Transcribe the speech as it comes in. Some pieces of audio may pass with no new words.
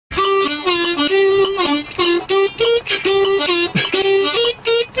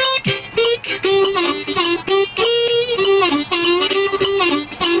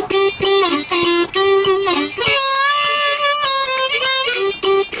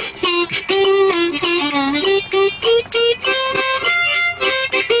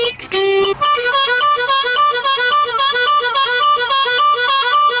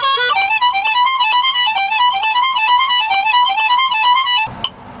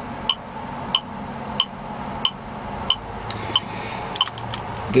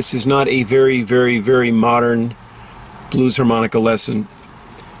This is not a very, very, very modern blues harmonica lesson.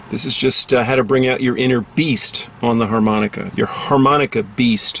 This is just how to bring out your inner beast on the harmonica, your harmonica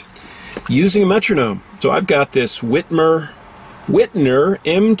beast, using a metronome. So I've got this Whitner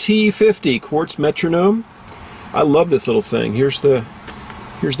MT50 quartz metronome. I love this little thing. Here's the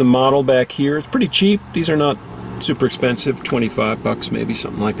model back here. It's pretty cheap. These are not super expensive, 25 bucks maybe,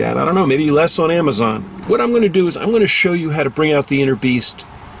 something like that. I don't know, maybe less on Amazon. What I'm going to do is I'm going to show you how to bring out the inner beast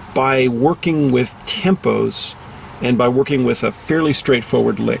by working with tempos and by working with a fairly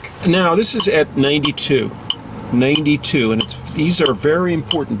straightforward lick. Now this is at 92, and these are very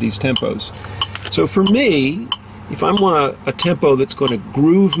important, these tempos. So for me, if I want a tempo that's going to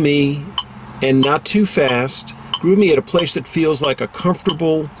groove me and not too fast, groove me at a place that feels like a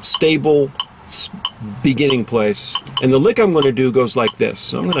comfortable, stable beginning place. And the lick I'm going to do goes like this.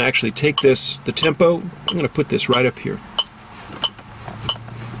 So I'm going to actually take this, the tempo, I'm going to put this right up here.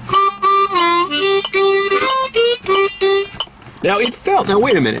 Now it felt, now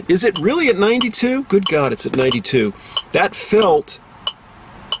wait a minute, is it really at 92? Good God, it's at 92. That felt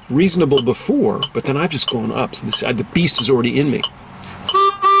reasonable before, but then I've just gone up. So the beast is already in me.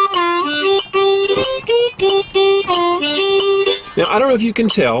 Now I don't know if you can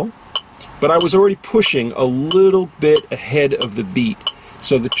tell, but I was already pushing a little bit ahead of the beat.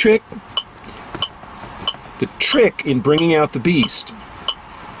 So the trick in bringing out the beast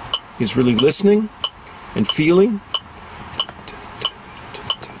is really listening and feeling.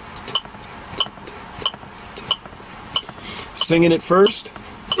 Singing it first.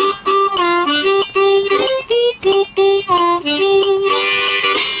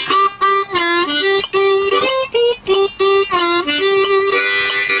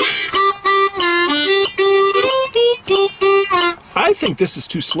 I think this is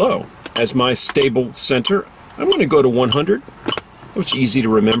too slow as my stable center. I'm going to go to 100. It's easy to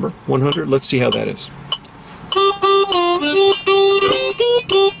remember. 100. Let's see how that is.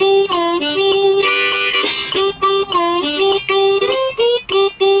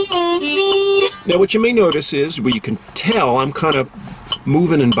 Now what you may notice is, where you can tell I'm kind of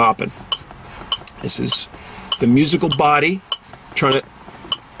moving and bopping. This is the musical body trying to...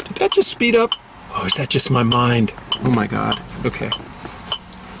 Did that just speed up? Oh, is that just my mind? Oh my God. Okay.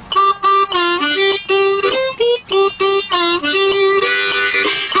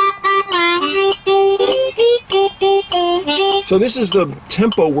 So this is the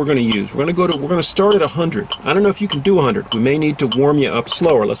tempo we're going to use. We're going to start at 100. I don't know if you can do 100. We may need to warm you up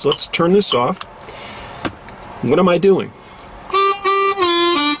slower. Let's turn this off. What am I doing?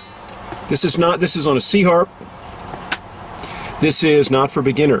 This is on a C harp. This is not for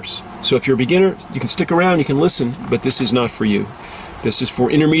beginners. So if you're a beginner, you can stick around, you can listen, but this is not for you. This is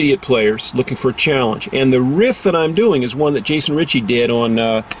for intermediate players looking for a challenge. And the riff that I'm doing is one that Jason Ricci did on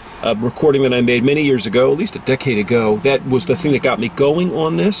a recording that I made many years ago, at least a decade ago. That was the thing that got me going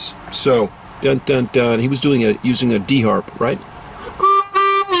on this. So, dun dun dun. He was doing using a D harp, right?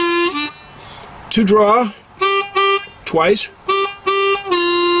 2 draw, twice,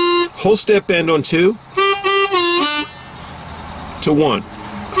 whole step bend on 2 to 1,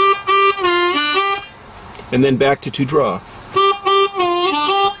 and then back to 2 draw.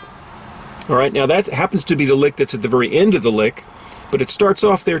 All right, now that happens to be the lick that's at the very end of the lick, but it starts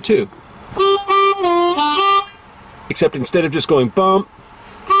off there too. Except instead of just going bump,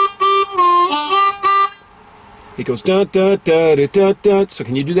 it goes dun dun dun dun dun dun. So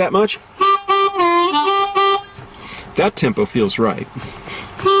can you do that much? That tempo feels right.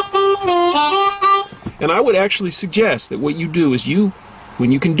 And I would actually suggest that what you do is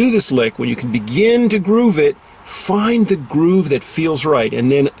when you can do this lick, when you can begin to groove it, find the groove that feels right,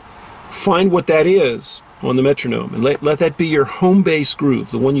 and then find what that is on the metronome, and let that be your home base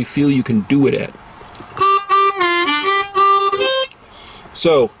groove, the one you feel you can do it at.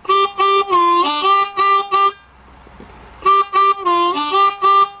 So,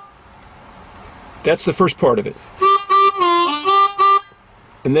 that's the first part of it.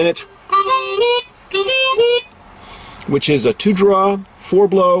 And then it's, which is a 2 draw, 4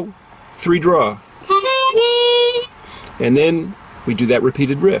 blow, 3 draw. And then we do that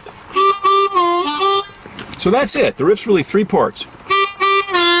repeated riff. So that's it. The riff's really 3 parts.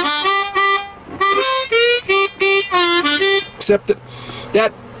 Except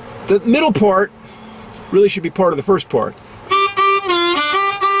that the middle part really should be part of the first part.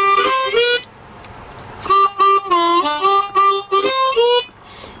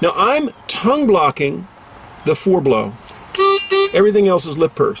 Now I'm tongue blocking the 4 blow. Everything else is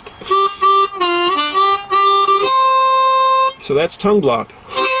lip pursed. So that's tongue blocked.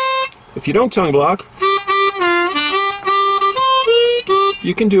 If you don't tongue block,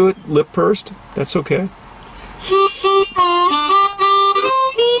 You can do it lip pursed. That's okay.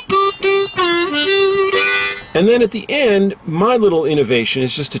 And then at the end, my little innovation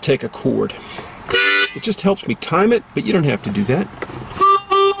is just to take a chord. It just helps me time it, but you don't have to do that.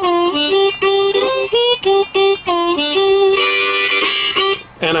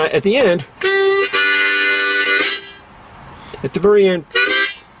 And at the end, at the very end,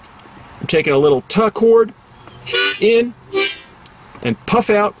 I'm taking a little tuck chord in and puff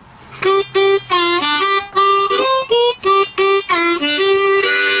out.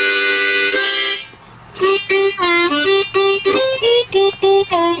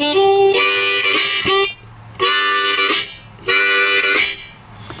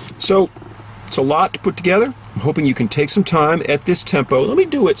 So it's a lot to put together. I'm hoping you can take some time at this tempo. Let me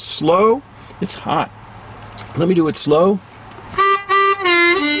do it slow. It's hot. Let me do it slow.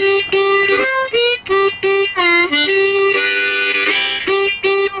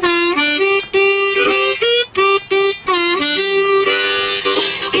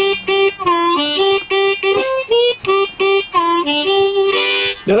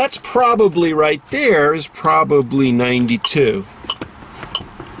 Now that's probably right there is probably 92.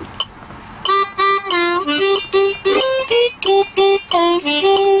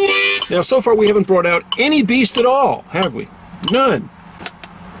 Now so far we haven't brought out any beast at all, have we? None.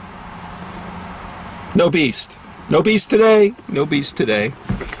 No beast. No beast today. No beast today.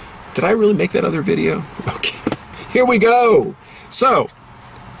 Did I really make that other video? Okay. Here we go. So,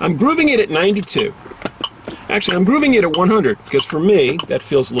 I'm grooving it at 92. Actually, I'm grooving it at 100 because for me, that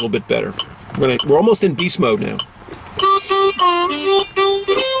feels a little bit better. We're almost in beast mode now.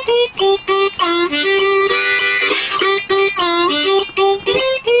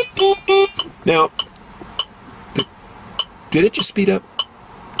 Now, did it just speed up?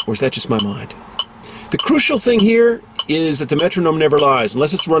 Or is that just my mind? The crucial thing here is that the metronome never lies,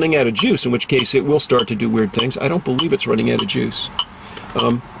 unless it's running out of juice, in which case it will start to do weird things. I don't believe it's running out of juice.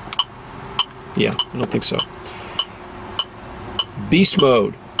 Yeah, I don't think so. Beast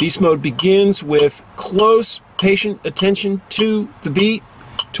mode. Beast mode begins with close, patient attention to the beat,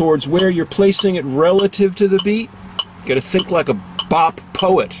 towards where you're placing it relative to the beat. You got to think like a bop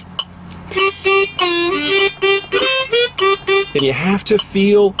poet. And you have to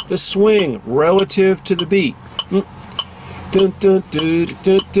feel the swing relative to the beat.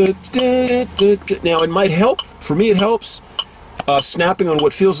 Now it might help, for me it helps, snapping on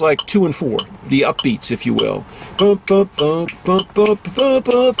what feels like 2 and 4, the upbeats, if you will.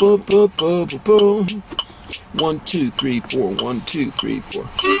 1, 2, 3, 4, 1, 2, 3, 4.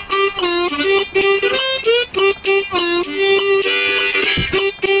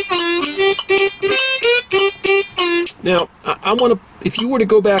 Now, I want to, if you were to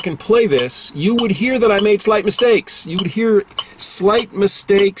go back and play this, you would hear that I made slight mistakes. You would hear slight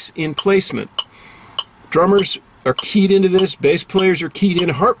mistakes in placement. Drummers are keyed into this, bass players are keyed in,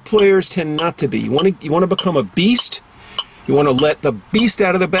 harp players tend not to be. You want to become a beast, you want to let the beast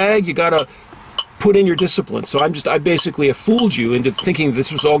out of the bag, you got to put in your discipline. So I basically have fooled you into thinking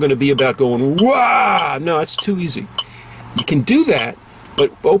this was all going to be about going, wah! No, it's too easy. You can do that,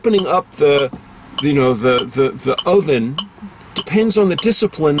 but opening up the oven depends on the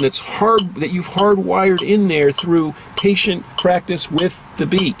discipline that you've hardwired in there through patient practice with the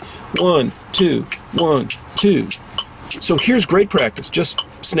beat. 1, 2, 1, 2. So here's great practice. Just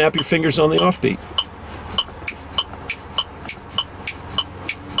snap your fingers on the offbeat.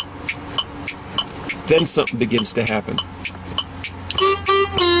 Then something begins to happen.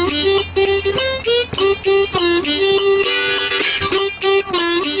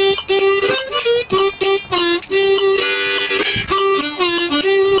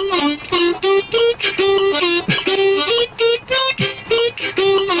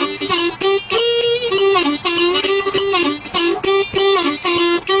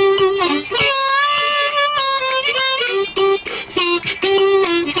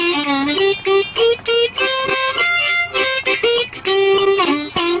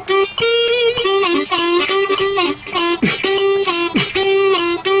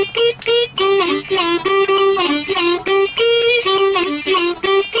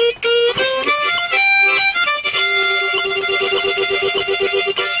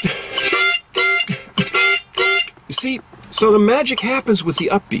 So the magic happens with the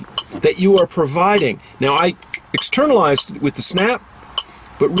upbeat that you are providing. Now I externalized it with the snap,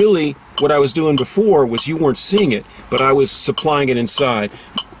 but really what I was doing before was you weren't seeing it, but I was supplying it inside.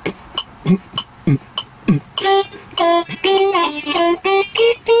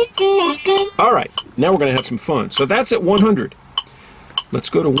 All right, now we're going to have some fun. So that's at 100. Let's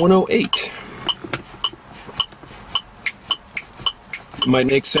go to 108. It might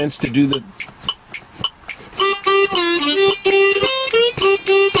make sense to do the...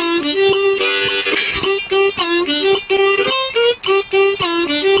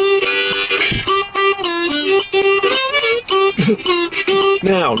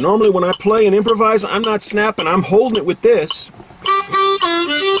 Now, normally when I play and improvise, I'm not snapping, I'm holding it with this.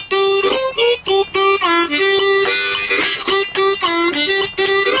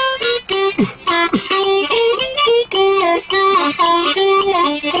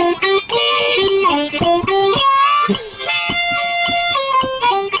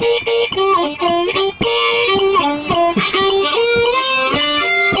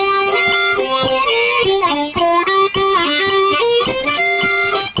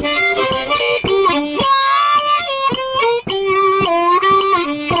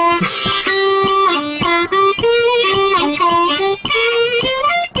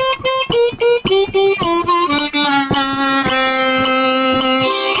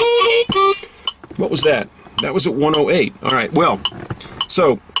 What was that? That was at 108. All right. Well,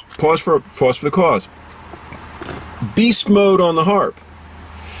 so pause for the cause. Beast mode on the harp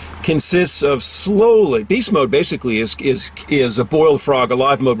consists of slowly. Beast mode basically is a boiled frog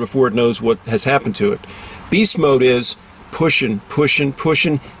alive mode before it knows what has happened to it. Beast mode is pushing, pushing,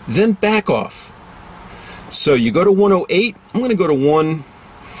 pushing, then back off. So you go to 108. I'm going to go to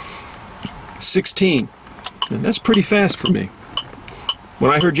 116, and that's pretty fast for me. When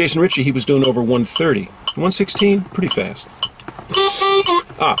I heard Jason Ricci, he was doing over 130. 116, pretty fast.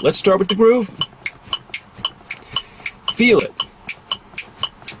 Let's start with the groove. Feel it.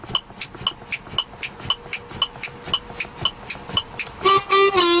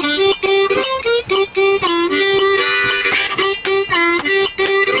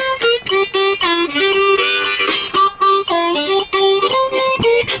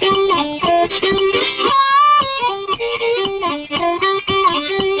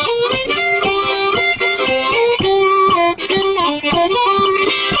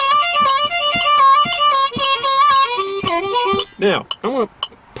 Now, I want to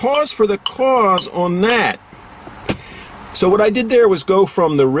pause for the cause on that. So what I did there was go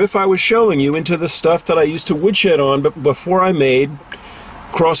from the riff I was showing you into the stuff that I used to woodshed on before I made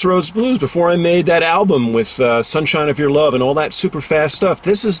Crossroads Blues, before I made that album with Sunshine of Your Love and all that super fast stuff.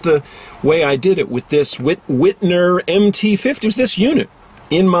 This is the way I did it with this Whitner MT50. It was this unit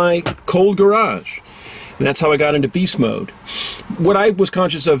in my cold garage. And that's how I got into beast mode. What I was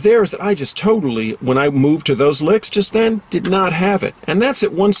conscious of there is that I just totally, when I moved to those licks just then, did not have it. And that's at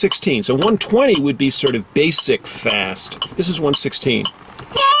 116. So 120 would be sort of basic fast. This is 116.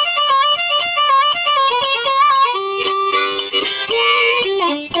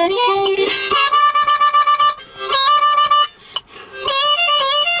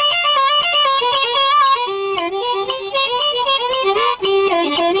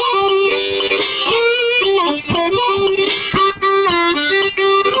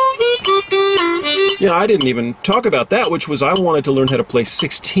 Yeah, I didn't even talk about that, which was I wanted to learn how to play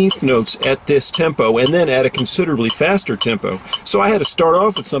 16th notes at this tempo and then at a considerably faster tempo. So I had to start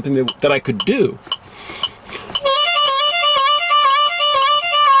off with something that I could do.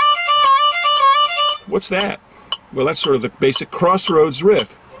 What's that? Well, that's sort of the basic Crossroads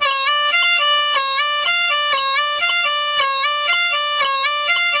riff.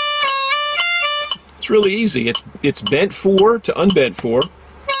 It's really easy. It's bent 4 to unbent 4.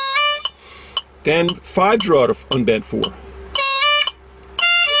 Then 5 draw to unbent 4.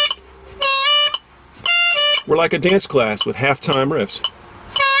 We're like a dance class with halftime riffs.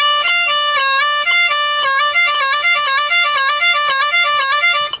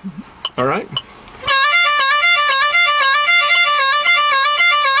 All right.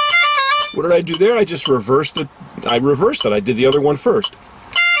 What did I do there? I just reversed it. I reversed it. I did the other one first.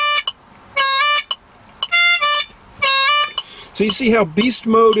 So you see how beast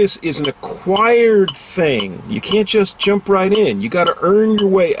mode is an acquired thing. You can't just jump right in. You got to earn your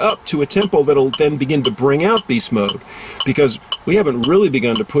way up to a tempo that'll then begin to bring out beast mode, because we haven't really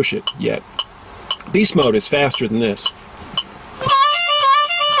begun to push it yet. Beast mode is faster than this.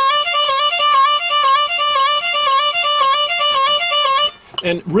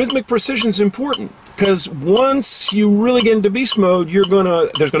 And rhythmic precision is important, because once you really get into beast mode, there's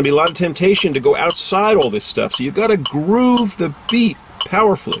gonna be a lot of temptation to go outside all this stuff. So you've got to groove the beat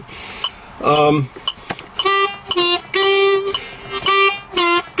powerfully. All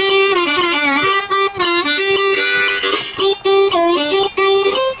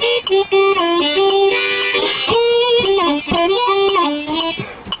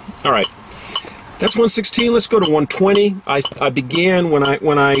right. That's 116. Let's go to 120. I began when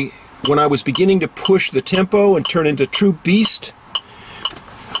I was beginning to push the tempo and turn into true beast.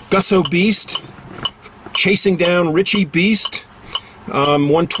 Gussow Beast, chasing down Ricci Beast.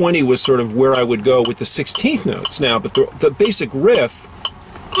 120 was sort of where I would go with the 16th notes now, but the basic riff,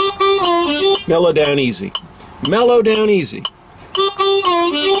 mellow down easy. Mellow down easy.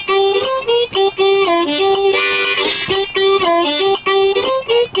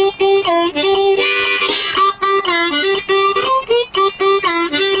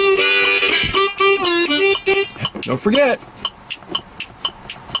 Don't forget.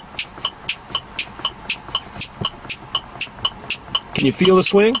 Can you feel the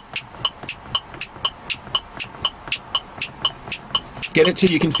swing? Get it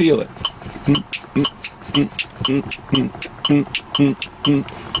till you can feel it.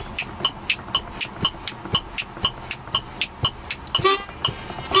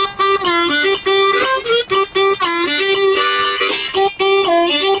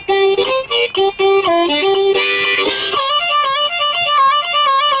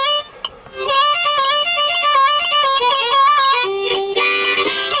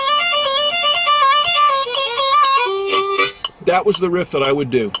 That was the riff that I would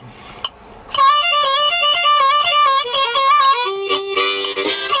do.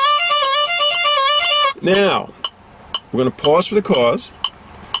 Now, we're going to pause for the cause,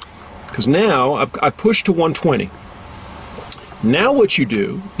 because now I've pushed to 120. Now what you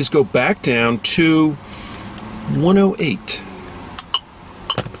do is go back down to 108.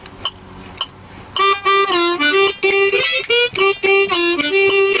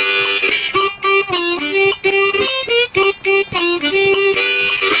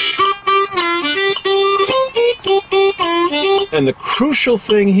 And the crucial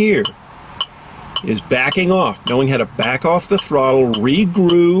thing here is backing off, knowing how to back off the throttle,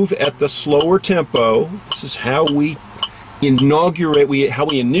 re-groove at the slower tempo. This is how we inaugurate, how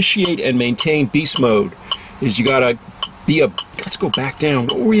we initiate and maintain beast mode. Is you gotta be let's go back down.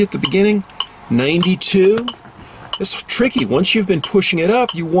 What were we at the beginning? 92? It's tricky. Once you've been pushing it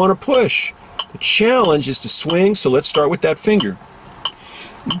up, you want to push. The challenge is to swing, so let's start with that finger.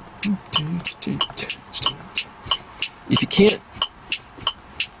 If you can't,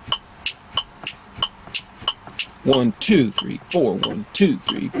 1, 2, 3, 4, 1, 2,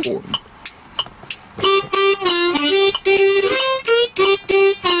 3, 4.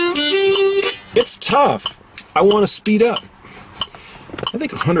 It's tough. I want to speed up. I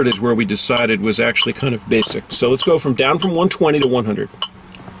think 100 is where we decided was actually kind of basic. So let's go down from 120 to 100.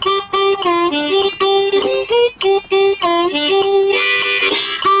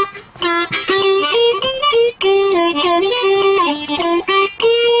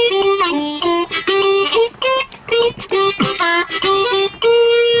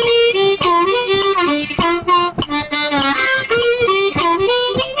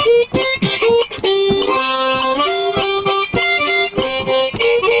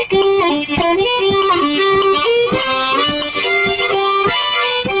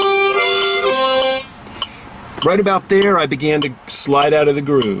 Right about there, I began to slide out of the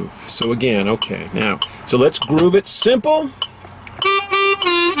groove. So again, okay, now, so let's groove it simple.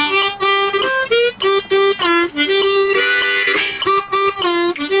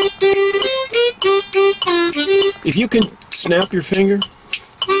 If you can snap your finger.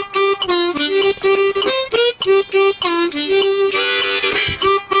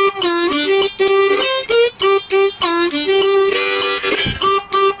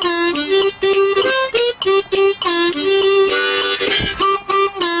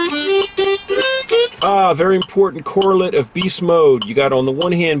 Very important correlate of beast mode. You got to, on the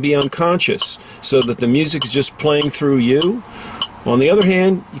one hand, be unconscious so that the music is just playing through you. On the other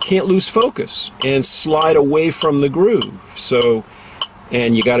hand, you can't lose focus and slide away from the groove. So,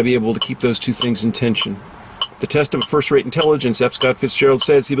 and you got to be able to keep those two things in tension. The test of a first-rate intelligence, F. Scott Fitzgerald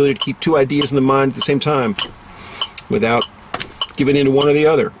said, is the ability to keep two ideas in the mind at the same time without giving in to one or the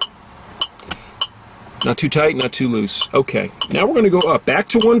other. Not too tight, not too loose. Okay, now we're going to go up back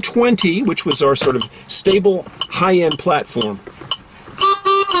to 120, which was our sort of stable high-end platform.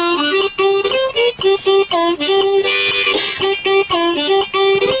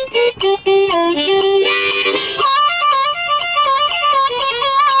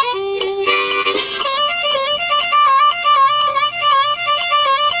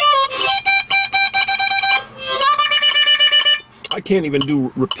 I can't even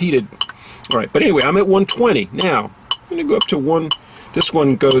do repeated. All right, but anyway, I'm at 120. Now, I'm going to go up to this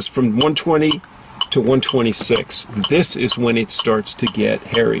one goes from 120 to 126. This is when it starts to get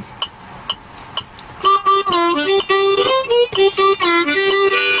hairy.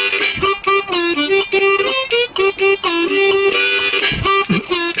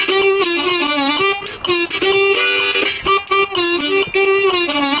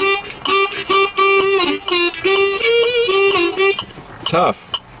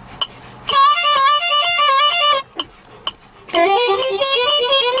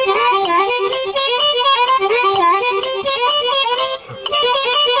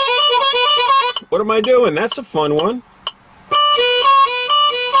 am I doing? That's a fun one.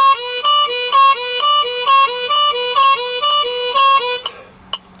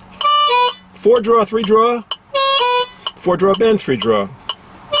 Four draw, three draw, four draw bend, three draw.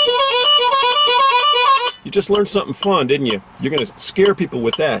 You just learned something fun, didn't you? You're going to scare people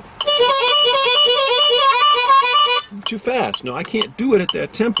with that. Too fast. No, I can't do it at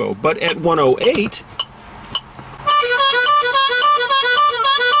that tempo. But at 108,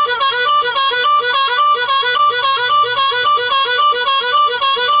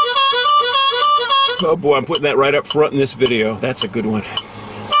 oh boy, I'm putting that right up front in this video. That's a good one.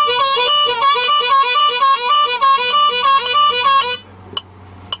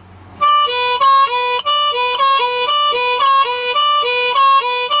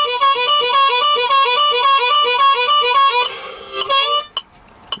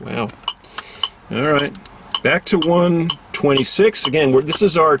 Wow. All right. Back to 126. Again, this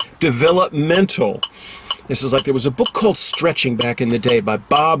is our developmental. This is like, there was a book called Stretching back in the day by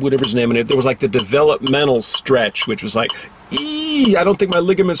Bob, whatever his name, and there was like the developmental stretch, which was like, I don't think my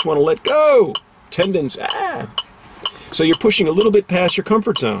ligaments want to let go. Tendons, So you're pushing a little bit past your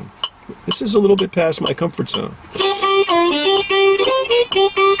comfort zone. This is a little bit past my comfort zone.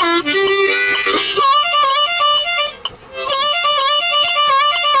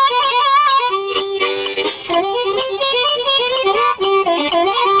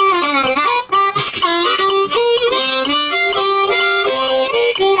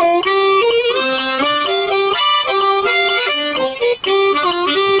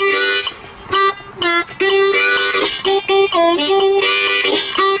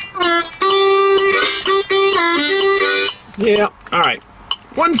 Yeah, all right.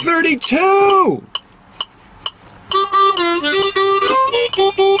 132!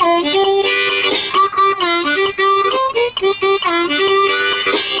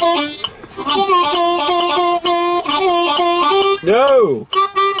 No!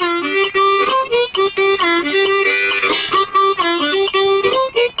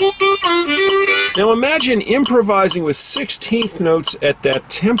 Now imagine improvising with 16th notes at that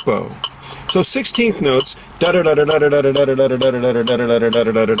tempo. So 16th notes, da da da da da da da da da da da da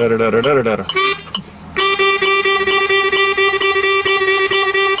da da da da da da.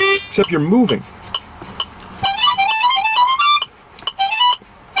 Except you're moving.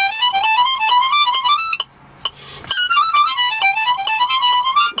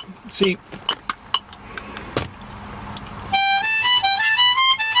 See,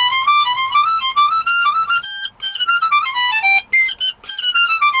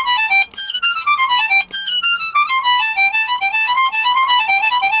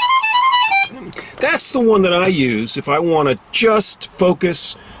 that's the one that I use if I want to just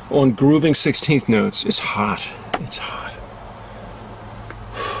focus on grooving 16th notes. It's hot. It's hot.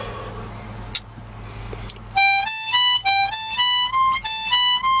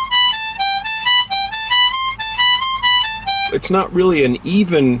 It's not really an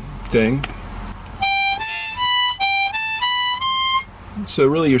even thing. So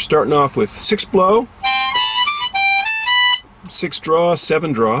really you're starting off with 6 blow, 6 draw,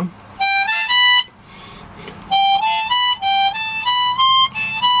 7 draw.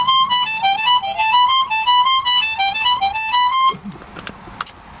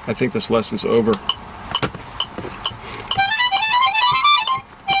 I think this lesson's over.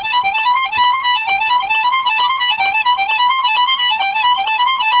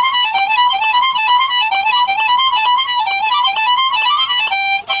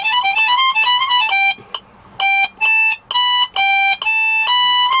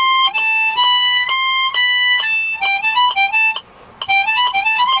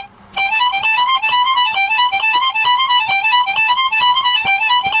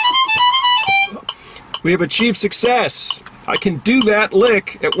 We have achieved success. I can do that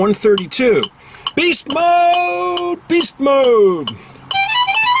lick at 132. Beast mode! Beast mode!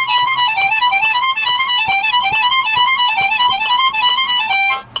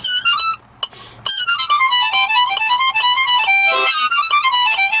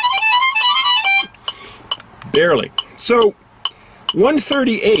 Barely. So,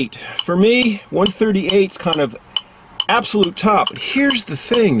 138. For me, 138's kind of absolute top. But here's the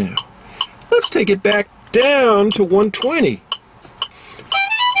thing now. Let's take it back down to 120.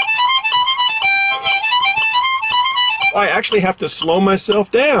 I actually have to slow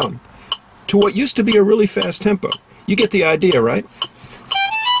myself down to what used to be a really fast tempo. You get the idea, right?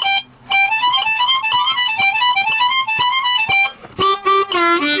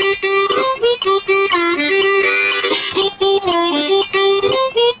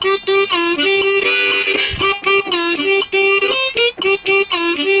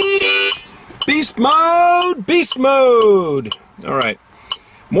 Beast mode! mode. All right.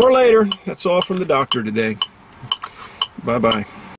 More later. That's all from the doctor today. Bye-bye.